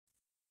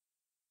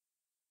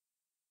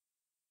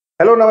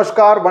Hello,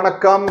 Namaskar,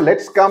 Vanakkam.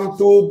 Let's come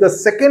to the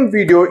second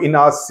video in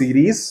our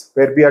series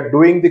where we are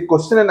doing the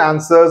question and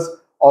answers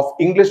of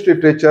English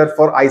literature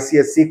for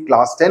ICSE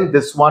Class 10.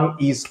 This one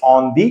is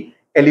on the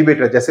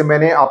elevator. जैसे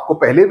मैंने आपको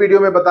पहले video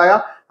में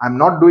बताया, I'm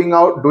not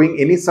doing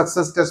any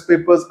success test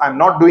papers. I'm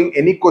not doing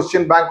any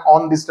question bank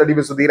on the Study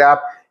with Sudhir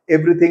app.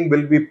 Everything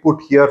will be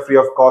put here free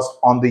of cost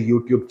on the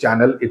YouTube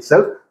channel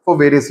itself for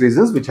various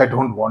reasons, which I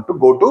don't want to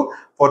go to.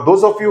 For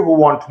those of you who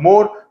want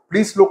more,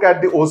 please look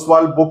at the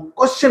Oswald book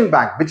Question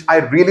Bank, which I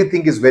really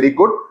think is very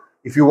good.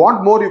 If you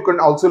want more, you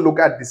can also look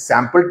at the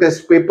sample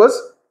test papers.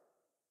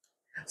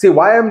 See,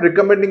 why I'm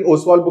recommending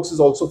Oswald books is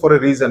also for a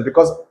reason,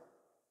 because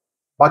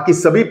बाकी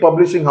सभी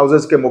publishing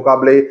houses के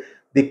मुकाबले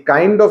the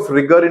kind of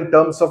rigor in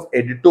terms of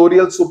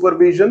editorial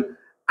supervision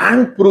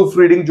and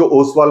proofreading जो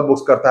Oswald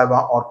books करता है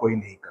वहां और कोई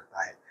नहीं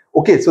करता है.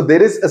 Okay, so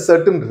there is a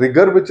certain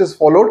rigor which is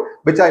followed,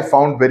 which I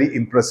found very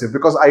impressive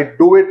because I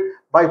do it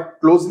by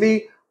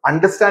closely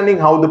understanding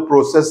how the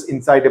process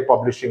inside a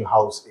publishing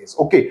house is.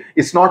 Okay,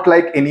 it's not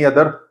like any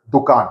other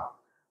dukan.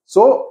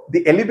 So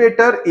the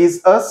elevator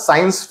is a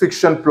science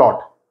fiction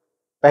plot.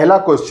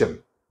 Pehla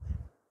question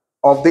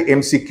of the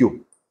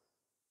MCQ.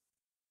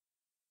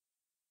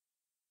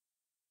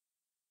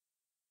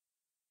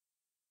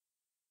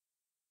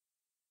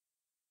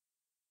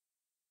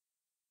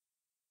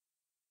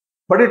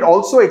 But it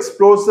also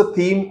explores the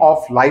theme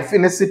of life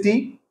in a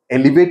city,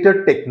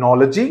 elevator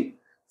technology,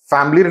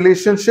 family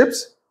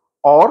relationships,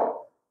 और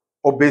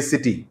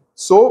obesity.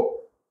 So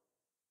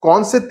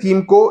कौन से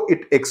theme को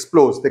it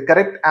explores? The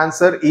correct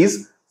answer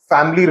is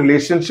family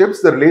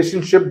relationships, the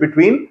relationship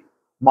between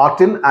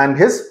Martin and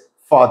his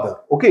father.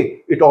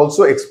 Okay, it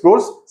also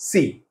explores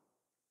C.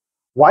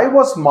 Why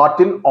was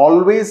Martin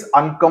always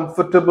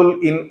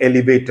uncomfortable in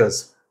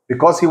elevators?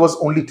 Because he was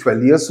only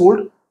 12 years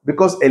old,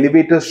 because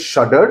elevators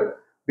shuddered,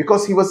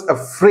 because he was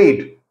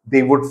afraid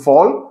they would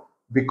fall,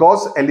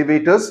 because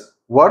elevators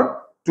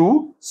were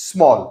too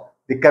small.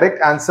 The correct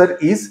answer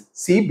is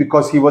C,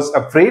 because he was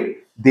afraid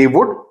they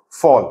would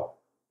fall.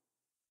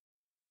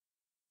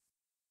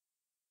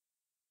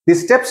 The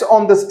steps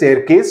on the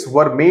staircase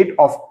were made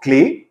of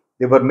clay,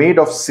 they were made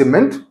of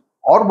cement,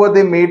 or were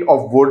they made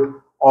of wood,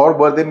 or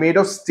were they made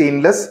of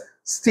stainless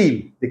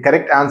steel? The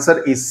correct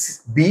answer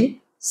is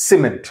B,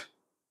 cement.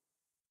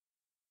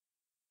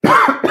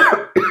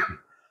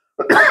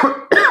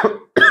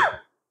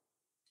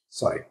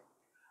 Sorry.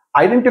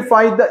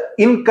 Identify the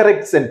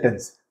incorrect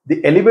sentence.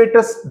 The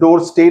elevator door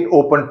stayed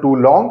open too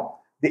long.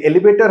 The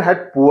elevator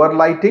had poor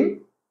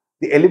lighting.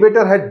 The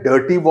elevator had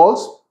dirty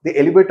walls. The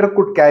elevator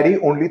could carry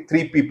only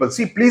 3 people.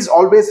 See, please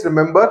always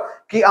remember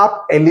कि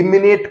आप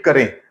eliminate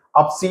करें.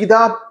 आप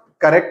सीधा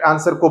correct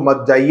answer को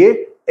मत जाइए.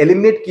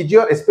 Eliminate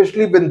कीजिए,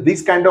 especially when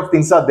these kind of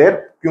things are there,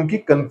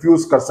 क्योंकि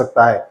confuse कर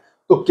सकता है.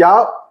 तो क्या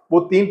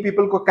वो 3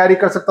 people को carry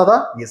कर सकता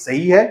था? ये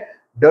सही है.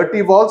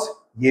 Dirty walls,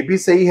 ये भी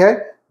सही है.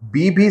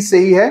 B भी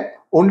सही है.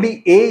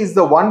 Only A is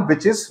the one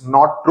which is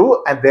not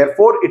true, and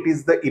therefore it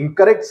is the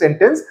incorrect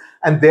sentence,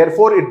 and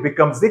therefore it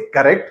becomes the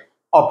correct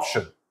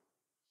option.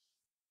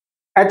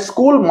 At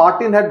school,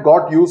 Martin had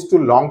got used to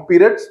long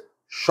periods,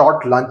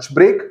 short lunch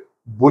break,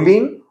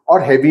 bullying, or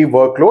heavy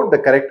workload. The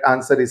correct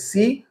answer is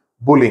C,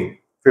 bullying.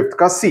 Fifth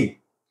ka C.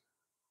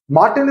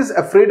 Martin is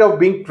afraid of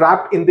being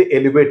trapped in the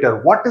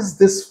elevator. What is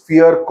this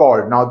fear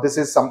called? Now, this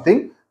is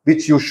something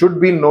which you should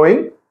be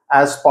knowing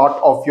as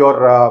part of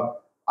your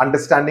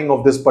understanding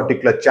of this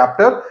particular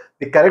chapter.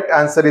 The correct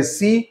answer is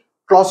C,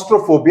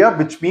 claustrophobia,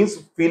 which means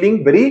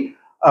feeling very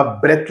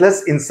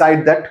breathless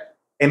inside that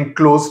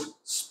enclosed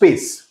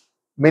space.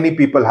 Many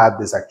people have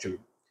this actually.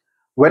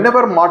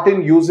 Whenever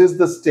Martin uses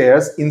the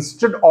stairs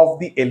instead of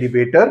the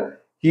elevator,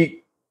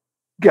 he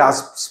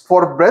gasps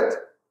for breath,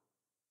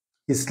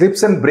 he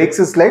slips and breaks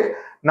his leg.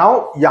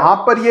 Now, यहाँ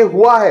पर ये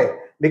हुआ है,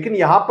 लेकिन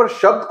यहाँ पर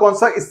शब्द कौन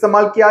सा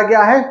इस्तेमाल किया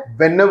गया है?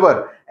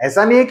 Whenever.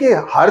 ऐसा नहीं है कि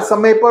हर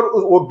समय पर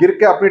वो गिर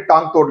के अपनी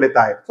टांग तोड़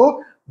लेता है.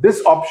 So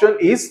this option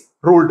is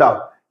ruled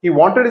out. He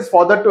wanted his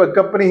father to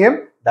accompany him.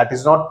 That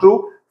is not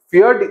true.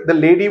 Feared the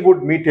lady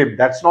would meet him.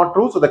 That's not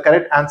true. So the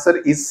correct answer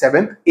is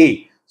 7th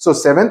A. So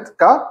 7th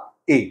ka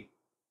A.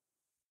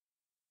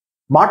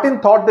 Martin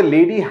thought the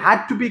lady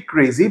had to be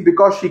crazy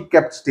because she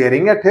kept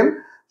staring at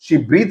him. She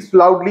breathed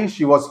loudly.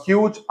 She was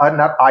huge and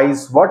her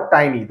eyes were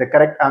tiny. The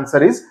correct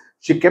answer is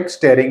she kept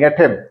staring at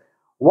him.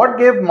 What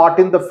gave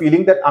Martin the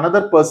feeling that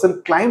another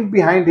person climbed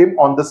behind him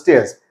on the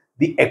stairs?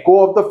 The echo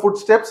of the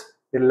footsteps,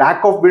 the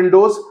lack of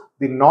windows,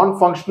 the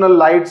non-functional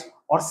lights,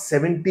 or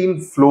 17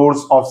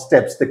 floors of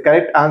steps? The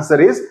correct answer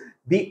is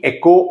the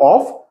echo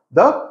of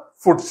the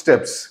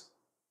footsteps.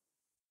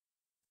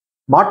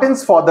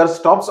 Martin's father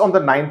stops on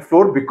the 9th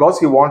floor because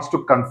he wants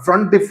to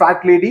confront the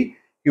fat lady.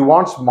 He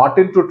wants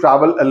Martin to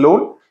travel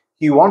alone.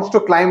 He wants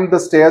to climb the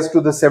stairs to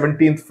the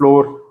 17th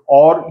floor,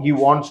 or he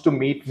wants to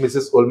meet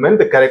Mrs. Ullman.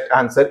 The correct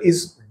answer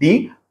is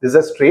D. This is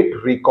a straight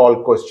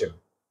recall question.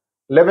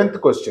 11th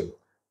question.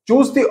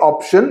 Choose the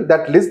option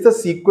that lists the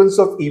sequence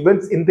of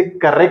events in the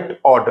correct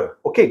order.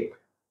 Okay.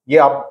 ये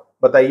आप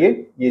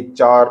बताइए. ये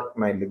 4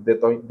 मैं लिख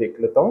देता हूँ, देख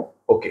लेता हूँ.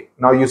 Okay.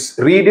 Now you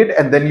read it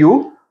and then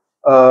you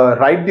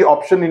write the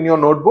option in your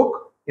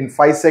notebook in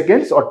 5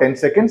 seconds or 10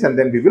 seconds, and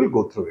then we will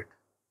go through it.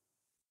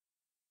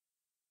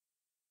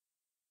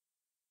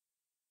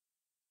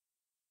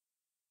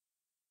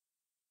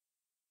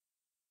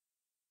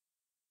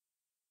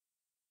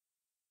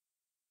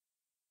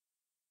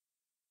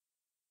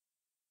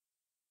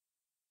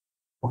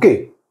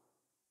 Okay,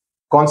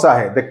 कौन सा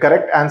है? The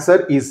correct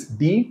answer is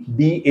D,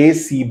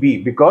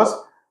 DACB, because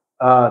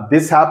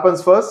this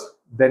happens first,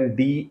 then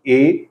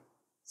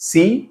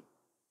DAC,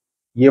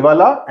 ये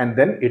वाला, and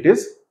then it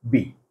is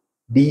B.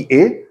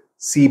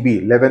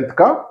 DACB, 11th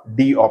का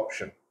D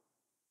option.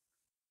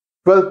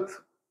 12th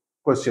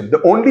question.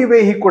 The only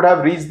way he could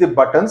have reached the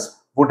buttons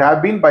would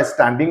have been by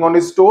standing on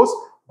his toes,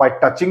 by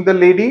touching the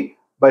lady,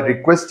 by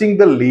requesting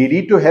the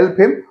lady to help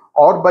him,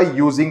 or by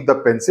using the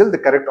pencil. The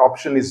correct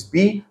option is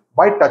B,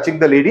 by touching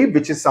the lady,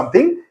 which is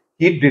something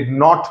he did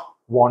not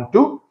want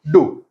to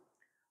do.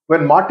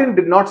 When Martin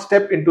did not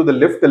step into the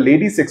lift, the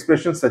lady's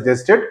expression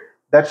suggested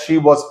that she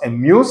was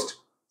amused,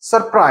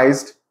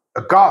 surprised,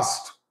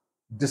 aghast,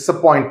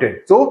 disappointed.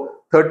 So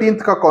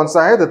 13th ka kaun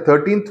sa hai? The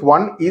 13th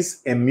one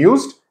is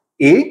amused,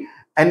 A,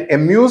 and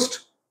amused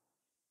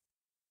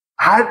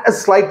had a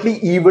slightly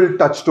evil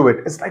touch to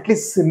it, a slightly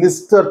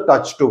sinister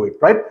touch to it,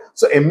 right?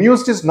 So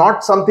amused is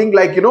not something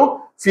like, you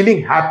know,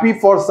 feeling happy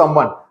for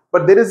someone,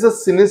 but there is a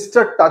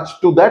sinister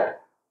touch to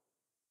that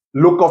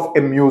look of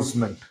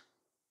amusement.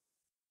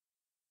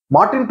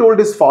 Martin told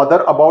his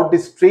father about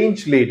this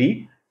strange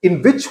lady.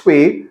 In which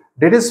way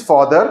did his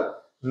father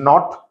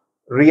not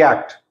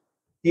react?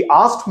 He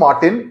asked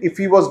Martin if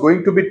he was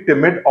going to be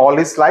timid all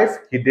his life.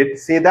 He did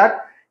say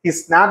that. He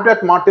snapped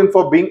at Martin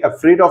for being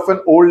afraid of an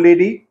old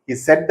lady. He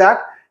said that.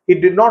 He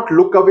did not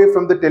look away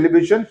from the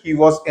television. He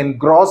was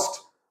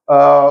engrossed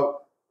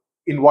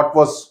in what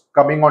was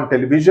coming on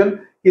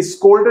television. He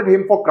scolded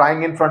him for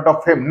crying in front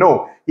of him.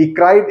 No, he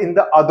cried in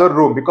the other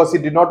room because he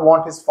did not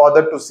want his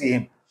father to see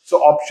him. So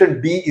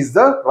option D is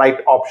the right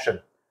option.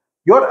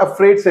 You're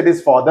afraid, said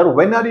his father.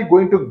 When are you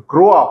going to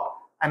grow up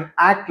and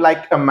act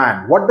like a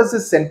man? What does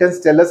this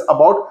sentence tell us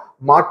about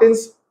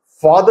Martin's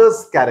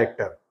father's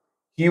character?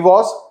 He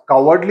was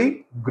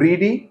cowardly,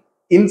 greedy,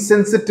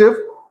 insensitive,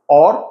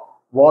 or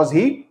was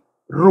he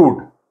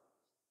rude?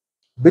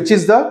 Which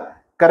is the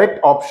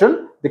correct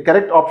option? The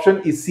correct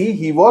option is C.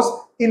 He was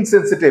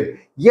insensitive.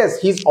 Yes,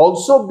 he's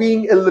also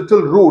being a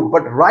little rude,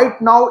 but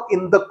right now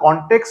in the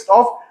context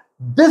of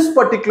this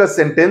particular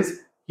sentence,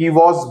 he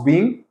was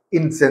being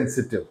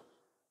insensitive.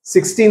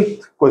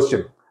 16th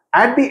question.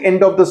 At the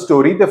end of the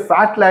story, the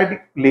fat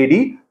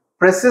lady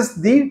presses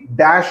the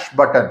dash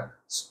button.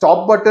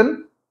 Stop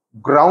button,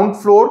 ground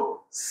floor,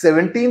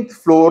 17th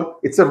floor.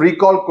 It's a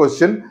recall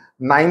question.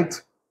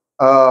 9th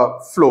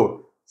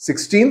floor.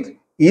 16th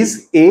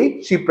is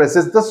A. She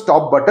presses the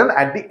stop button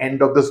at the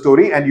end of the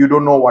story, and you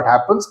don't know what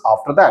happens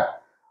after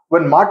that.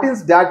 When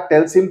Martin's dad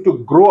tells him to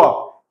grow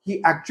up,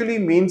 he actually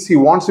means he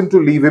wants him to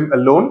leave him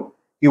alone.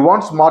 He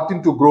wants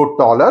Martin to grow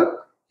taller.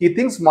 He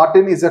thinks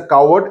Martin is a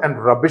coward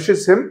and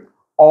rubbishes him.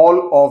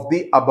 All of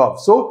the above.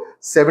 So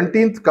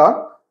 17th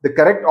ka, the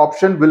correct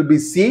option will be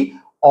C.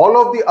 All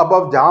of the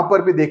above, jahan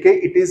par bhi dekhe,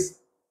 it is,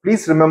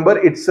 please remember,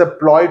 it's a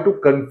ploy to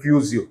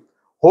confuse you.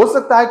 Ho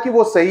sakta hai ki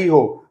wo sahi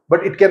ho,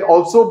 but it can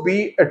also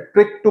be a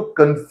trick to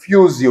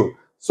confuse you.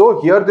 So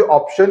here the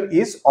option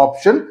is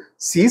option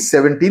C,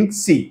 17th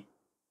C.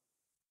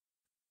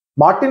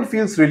 Martin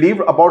feels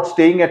relieved about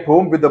staying at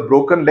home with a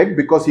broken leg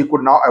because he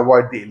could now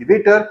avoid the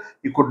elevator.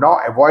 He could now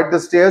avoid the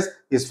stairs.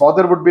 His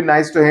father would be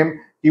nice to him.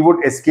 He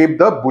would escape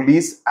the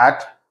bullies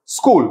at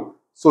school.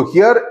 So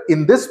here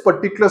in this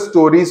particular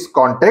story's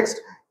context,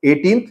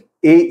 18th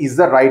A is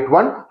the right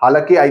one.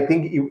 Halaki, I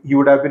think he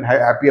would have been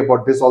happy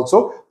about this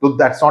also, though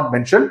that's not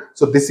mentioned.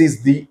 So this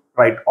is the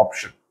right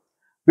option.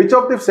 Which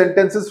of the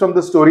sentences from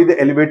the story, the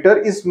elevator,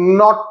 is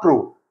not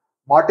true?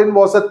 Martin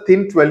was a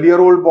thin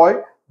 12-year-old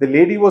boy. The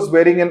lady was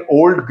wearing an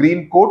old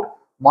green coat.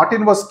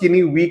 Martin was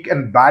skinny, weak,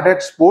 and bad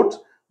at sports.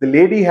 The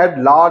lady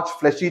had large,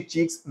 fleshy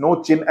cheeks,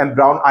 no chin, and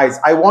brown eyes.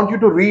 I want you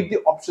to read the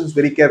options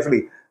very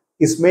carefully.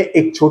 इसमें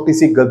एक छोटी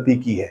सी गलती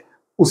की है,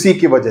 उसी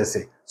की वजह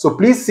से. So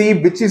please see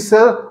which is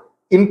the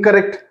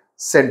incorrect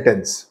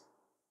sentence.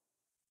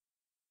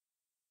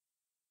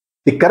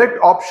 The correct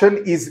option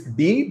is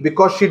D,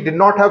 because she did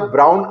not have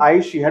brown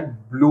eyes, she had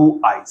blue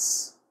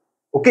eyes.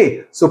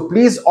 Okay, so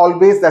please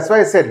always, that's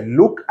why I said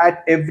look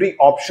at every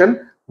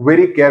option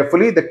very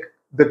carefully.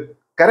 The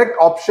correct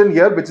option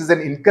here, which is an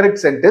incorrect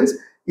sentence,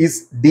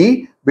 is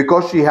D,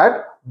 because she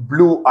had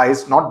blue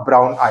eyes, not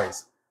brown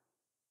eyes.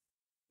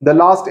 The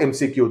last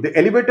MCQ. The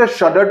elevator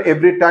shuddered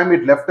every time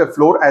it left the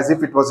floor as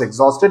if it was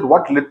exhausted.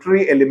 What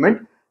literary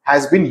element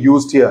has been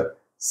used here?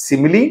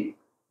 Simile,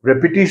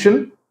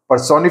 repetition,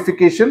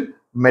 personification,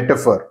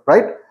 metaphor,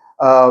 right?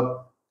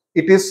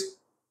 It is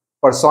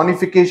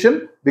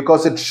personification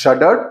because it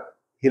shuddered,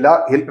 हिल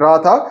रहा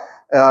था.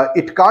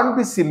 It can't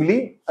be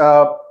simile.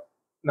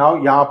 Now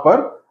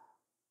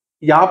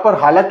यहाँ पर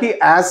हालांकि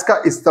as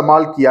का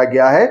इस्तेमाल किया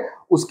गया है,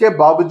 उसके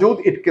बावजूद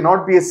it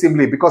cannot be a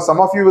simile, because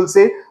some of you will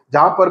say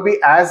जहां पर भी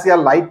as या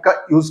like का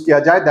यूज किया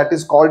जाए, that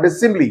is called a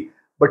simile.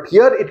 But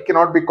here it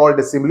cannot be called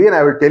a simile, and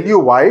I will tell you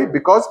why.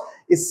 Because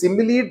a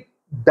simile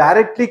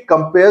directly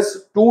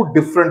compares two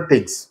different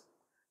things.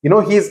 You know,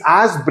 he is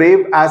as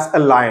brave as a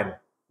lion,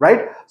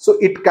 right? So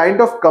it kind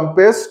of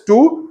compares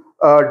two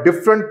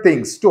different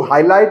things to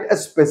highlight a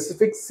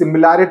specific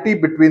similarity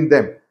between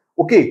them.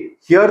 Okay,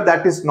 here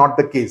that is not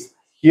the case.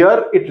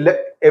 Here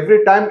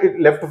every time it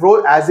left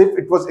row as if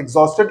it was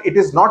exhausted. It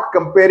is not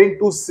comparing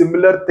two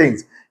similar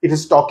things. It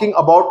is talking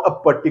about a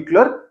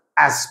particular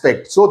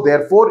aspect. So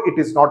therefore it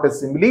is not a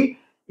simile.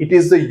 It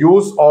is the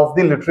use of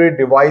the literary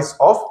device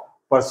of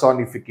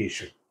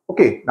personification.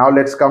 Okay, now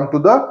let's come to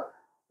the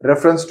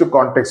reference to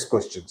context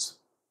questions.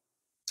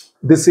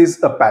 This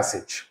is a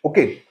passage.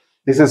 Okay,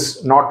 this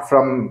is not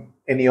from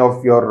any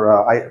of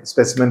your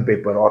specimen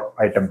paper or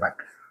item bank.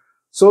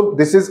 So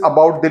this is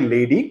about the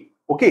lady.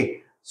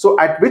 Okay, so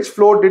at which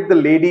floor did the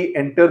lady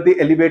enter the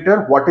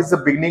elevator? What is the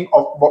beginning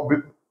of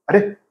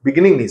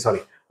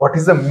what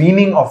is the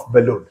meaning of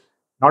balloon?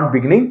 Not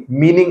beginning,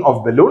 meaning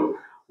of balloon.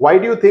 Why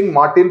do you think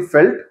Martin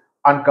felt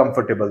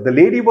uncomfortable? The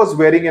lady was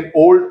wearing an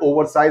old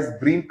oversized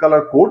green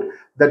color coat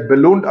that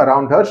ballooned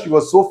around her. She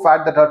was so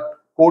fat that her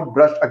coat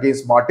brushed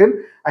against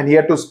Martin and he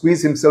had to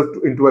squeeze himself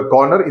into a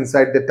corner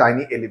inside the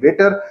tiny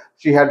elevator.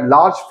 She had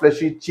large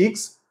fleshy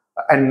cheeks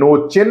and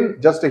no chin,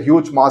 just a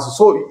huge mass.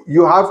 So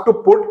you have to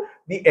put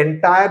the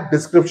entire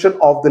description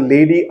of the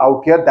lady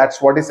out here.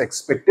 That's what is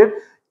expected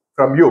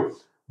from you.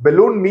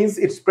 Balloon means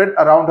it spread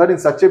around her in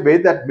such a way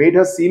that made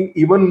her seem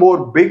even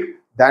more big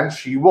than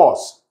she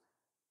was.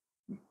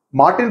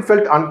 Martin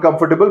felt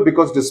uncomfortable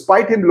because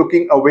despite him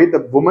looking away, the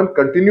woman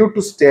continued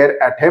to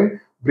stare at him,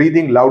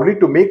 breathing loudly.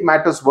 To make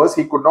matters worse,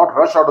 he could not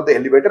rush out of the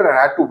elevator and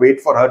had to wait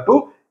for her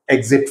to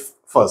exit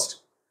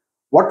first.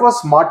 What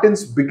was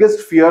Martin's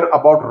biggest fear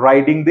about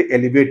riding the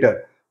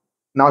elevator?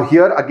 Now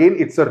here again,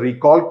 it's a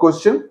recall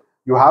question.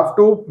 You have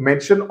to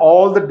mention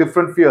all the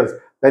different fears.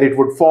 That it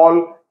would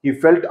fall. He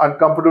felt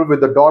uncomfortable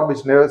with the door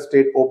which never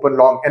stayed open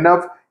long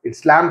enough. It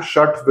slammed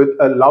shut with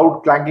a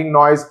loud clanking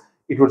noise.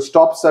 It would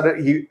stop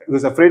suddenly. He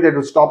was afraid that it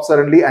would stop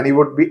suddenly and he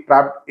would be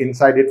trapped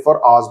inside it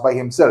for hours by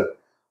himself.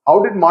 How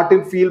did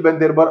Martin feel when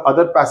there were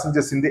other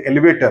passengers in the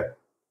elevator?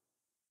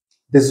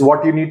 This is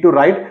what you need to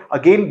write.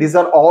 Again, these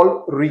are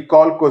all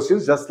recall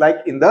questions, just like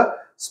in the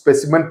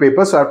specimen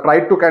paper. So I've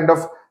tried to kind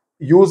of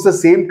use the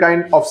same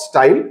kind of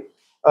style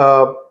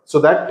so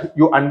that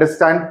you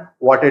understand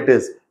what it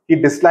is. He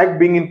disliked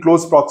being in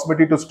close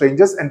proximity to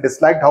strangers and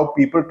disliked how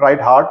people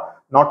tried hard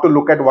not to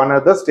look at one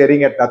another,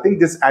 staring at nothing.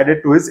 This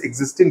added to his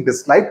existing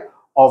dislike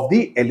of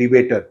the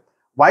elevator.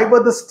 Why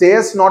were the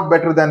stairs not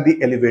better than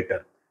the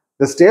elevator?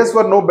 The stairs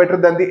were no better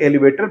than the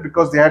elevator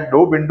because they had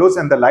no windows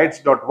and the lights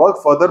did not work.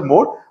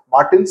 Furthermore,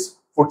 Martin's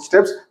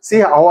footsteps, see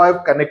how I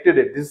have connected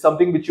it. This is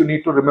something which you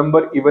need to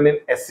remember even in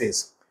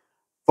essays.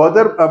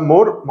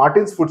 Furthermore,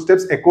 Martin's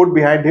footsteps echoed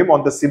behind him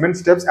on the cement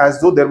steps as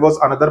though there was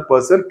another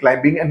person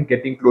climbing and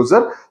getting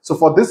closer. So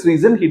for this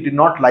reason, he did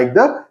not like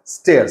the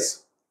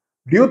stairs.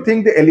 Do you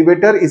think the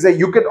elevator is a...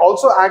 You can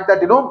also add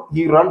that, you know,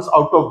 he runs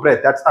out of breath.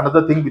 That's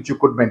another thing which you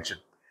could mention.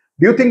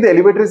 Do you think the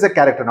elevator is a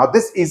character? Now,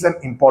 this is an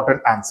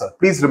important answer.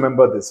 Please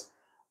remember this.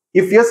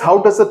 If yes, how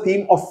does the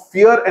theme of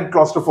fear and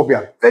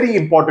claustrophobia? Very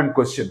important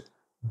question.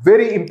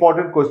 Very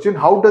important question.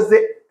 How does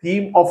the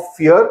theme of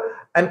fear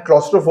and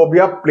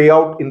claustrophobia play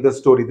out in the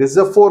story? This is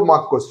a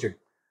 4-mark question.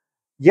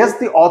 Yes,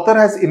 the author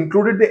has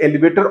included the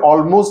elevator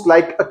almost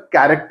like a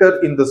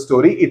character in the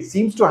story. It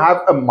seems to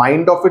have a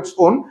mind of its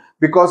own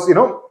because, you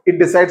know, it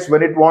decides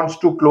when it wants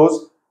to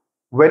close,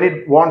 when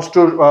it wants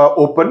to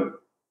open,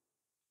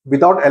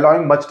 without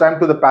allowing much time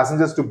to the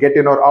passengers to get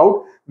in or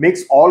out,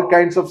 makes all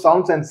kinds of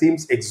sounds and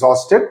seems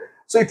exhausted.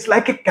 So it's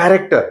like a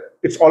character.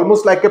 It's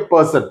almost like a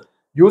person.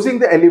 Using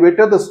the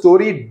elevator, the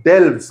story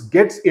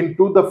gets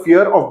into the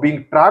fear of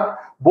being trapped,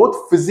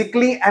 both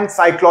physically and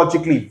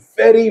psychologically.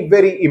 Very,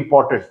 very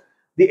important.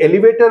 The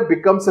elevator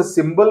becomes a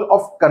symbol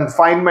of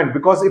confinement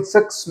because it's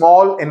a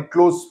small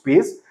enclosed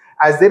space,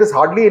 as there is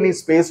hardly any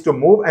space to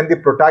move, and the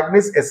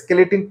protagonist's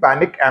escalating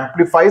panic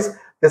amplifies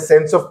the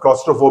sense of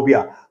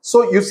claustrophobia.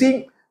 So you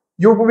see,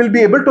 you will be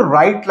able to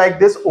write like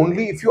this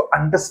only if you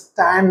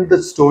understand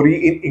the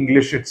story in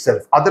English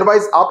itself.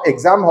 Otherwise, आप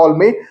exam hall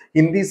में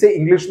हिंदी से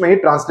English में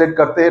ही translate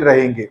करते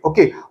रहेंगे,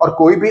 okay? और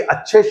कोई भी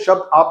अच्छे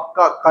शब्द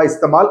का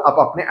इस्तेमाल आप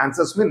अपने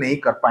answers में नहीं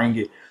कर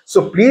पाएंगे.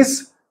 So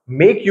please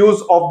make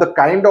use of the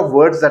kind of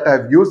words that I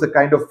have used, the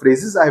kind of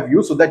phrases I have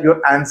used, so that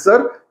your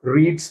answer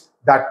reads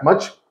that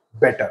much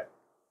better.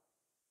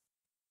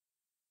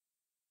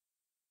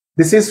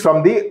 This is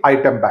from the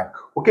item bank,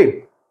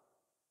 okay?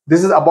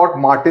 This is about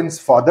Martin's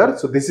father.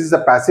 So this is the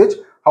passage.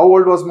 How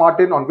old was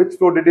Martin? On which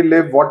floor did he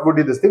live? What would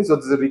be this thing? So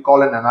this is a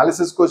recall and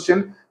analysis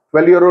question.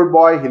 12-year-old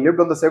boy. He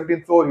lived on the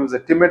 17th floor. He was a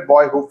timid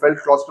boy who felt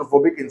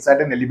claustrophobic inside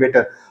an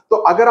elevator. तो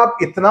अगर आप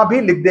इतना भी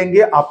लिख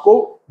देंगे,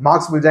 आपको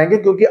marks मिल जाएंगे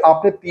क्योंकि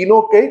आपने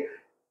तीनों के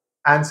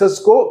आंसर्स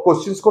को,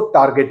 क्वेश्चंस को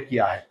टारगेट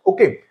किया है.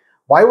 Okay.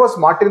 Why was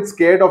Martin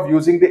scared of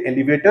using the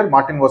elevator?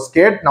 Martin was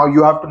scared. Now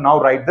you have to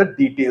now write the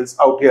details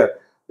out here.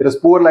 There is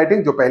poor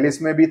lighting, जो पहले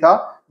इसमें भी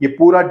था. ये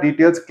पूरा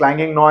details,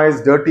 clanging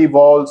noise, dirty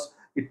walls.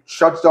 it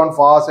shuts down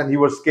fast and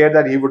he was scared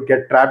that he would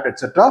get trapped,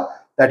 etc.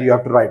 That you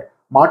have to write.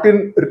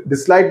 Martin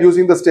disliked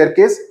using the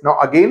staircase. Now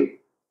again,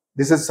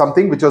 this is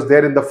something which was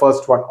there in the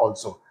first one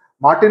also.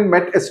 Martin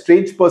met a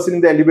strange person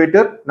in the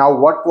elevator. Now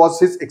what was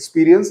his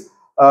experience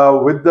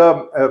with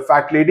the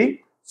fat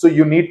lady? So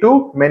you need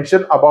to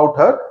mention about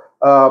her,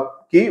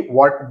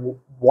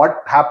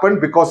 what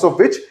happened because of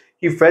which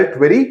he felt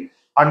very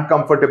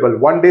uncomfortable.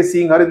 One day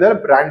seeing her in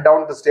there, ran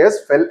down the stairs,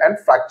 fell and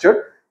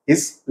fractured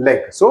his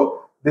leg.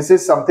 So this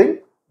is something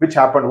which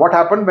happened. What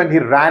happened when he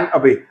ran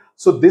away?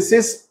 So this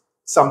is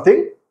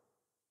something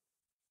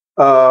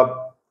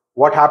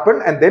what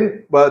happened, and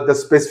then the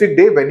specific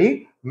day when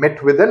he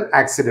met with an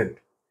accident.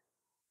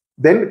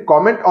 Then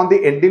comment on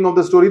the ending of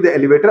the story, the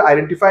elevator.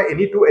 Identify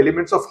any two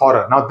elements of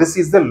horror. Now this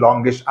is the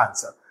longish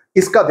answer.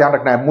 इसका ध्यान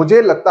रखना है.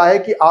 मुझे लगता है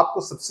कि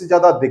आपको सबसे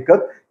ज्यादा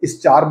दिक्कत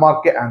इस 4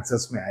 मार्क के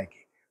आंसर्स में आएगी.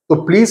 तो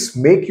please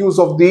make use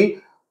of the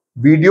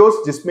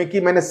videos जिसमें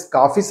कि मैंने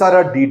काफी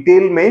सारा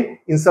डिटेल में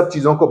इन सब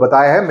चीजों को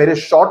बताया है. मेरे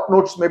शॉर्ट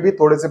नोट्स में भी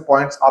थोड़े से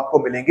पॉइंट्स आपको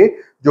मिलेंगे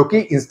जो कि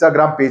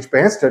इंस्टाग्राम पेज पे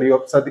हैं,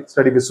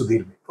 स्टडी विद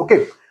सुधीर में. Okay,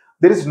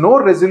 there is no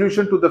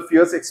resolution to the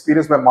fierce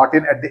experience by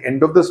Martin at the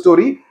end of the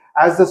story,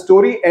 as the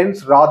story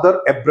ends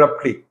rather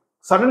abruptly.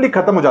 Suddenly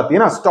खत्म हो जाती है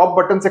ना, स्टॉप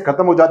बटन से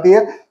खत्म हो जाती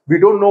है. We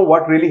don't know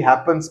what really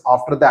happens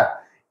after that.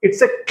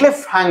 It's a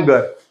cliff hanger.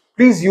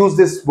 Please use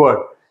this word.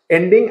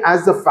 Ending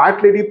as the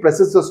fat lady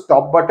presses the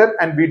stop button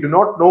and we do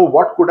not know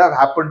what could have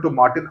happened to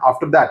Martin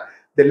after that.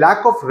 The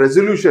lack of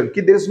resolution,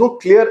 ki there is no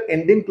clear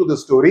ending to the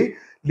story,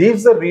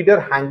 leaves the reader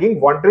hanging,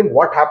 wondering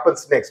what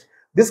happens next.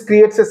 This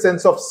creates a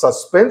sense of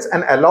suspense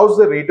and allows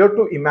the reader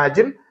to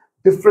imagine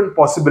different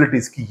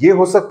possibilities. Ki ye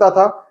ho sakta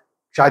tha,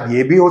 shayad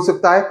ye bhi ho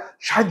sakta hai,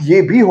 shayad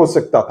ye bhi ho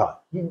sakta tha.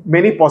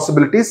 Many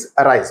possibilities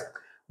arise.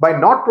 By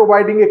not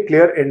providing a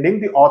clear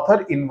ending, the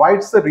author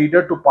invites the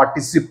reader to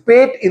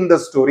participate in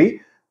the story.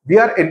 We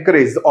are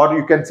encouraged, or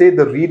you can say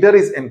the reader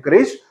is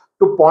encouraged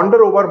to ponder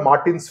over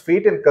Martin's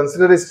fate and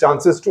consider his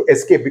chances to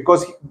escape.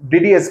 Because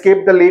did he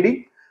escape the lady?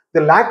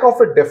 The lack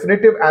of a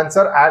definitive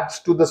answer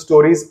adds to the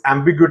story's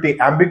ambiguity.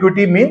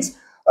 Ambiguity means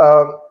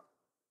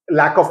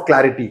lack of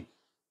clarity.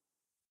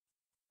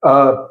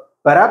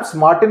 Perhaps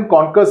Martin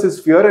conquers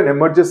his fear and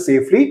emerges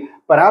safely.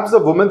 Perhaps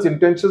the woman's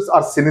intentions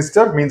are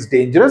sinister, means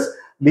dangerous,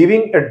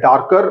 leaving a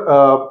darker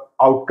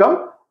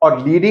outcome or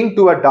leading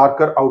to a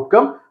darker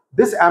outcome.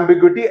 This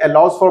ambiguity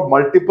allows for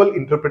multiple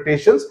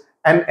interpretations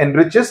and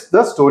enriches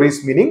the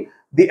story's meaning.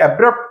 The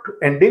abrupt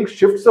ending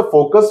shifts the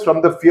focus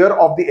from the fear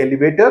of the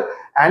elevator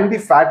and the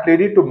fat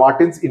lady to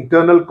Martin's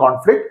internal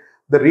conflict.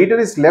 The reader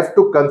is left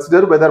to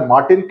consider whether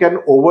Martin can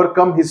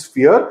overcome his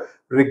fear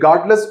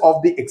regardless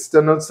of the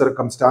external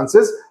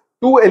circumstances.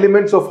 Two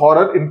elements of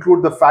horror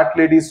include the fat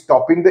lady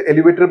stopping the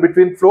elevator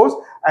between floors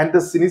and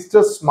the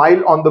sinister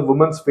smile on the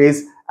woman's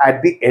face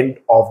at the end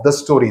of the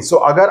story. So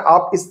अगर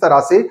आप इस तरह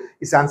से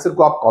इस answer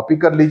को आप copy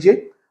कर लीजिए,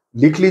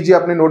 लिख लीजिए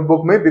अपने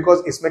नोटबुक में,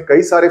 बिकॉज इसमें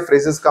कई सारे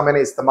फ्रेजेस का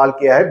मैंने इस्तेमाल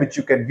किया है which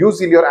you can use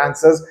in your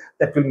answers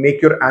that will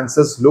make your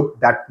answers look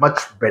that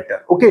much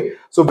better. Okay,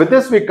 so with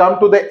this we come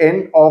to the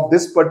end of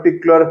this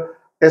particular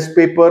test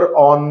paper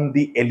on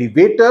the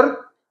elevator.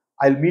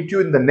 I'll meet you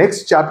in the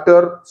next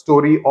chapter,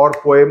 story or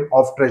poem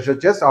of Treasure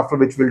Chest, after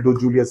which we'll do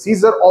Julius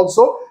Caesar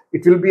also.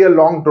 It will be a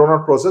long drawn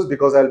out process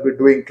because I'll be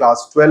doing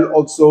class 12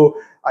 also.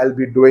 I'll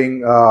be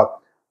doing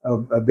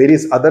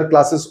various other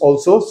classes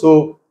also.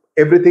 So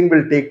everything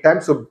will take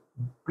time. So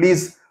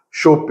please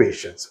show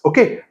patience.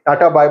 Okay.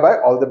 Tata, bye bye.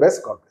 All the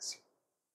best. God bless you.